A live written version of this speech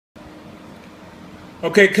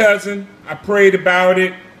Okay, cousin, I prayed about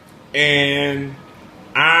it, and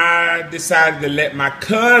I decided to let my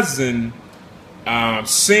cousin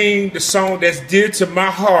sing the song that's dear to my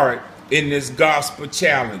heart in this gospel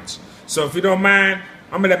challenge. So if you don't mind,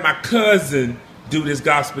 I'm gonna let my cousin do this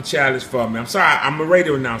gospel challenge for me. I'm sorry, I'm a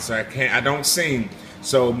radio announcer. I don't sing.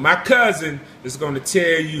 So my cousin is going to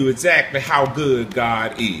tell you exactly how good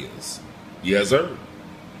God is. Yes, sir.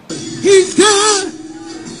 He's good.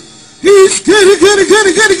 He's good. He's good. He's good.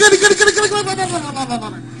 He's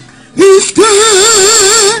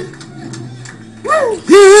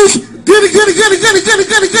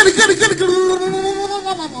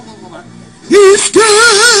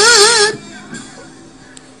good.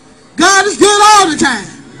 God is good all the time.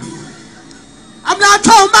 I'm not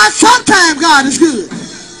talking about sometimes God is good,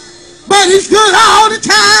 but he's good all the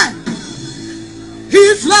time.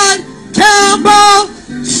 He's like Campbell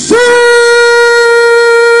soup.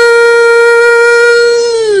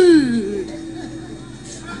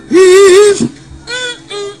 He's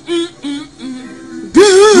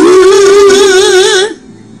good.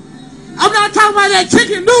 I'm not talking about that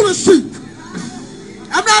chicken noodle soup.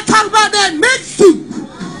 I'm not talking about that mixed soup.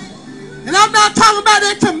 And I'm not talking about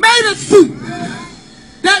that tomato soup,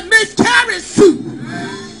 that mixed carrot soup.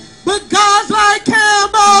 But God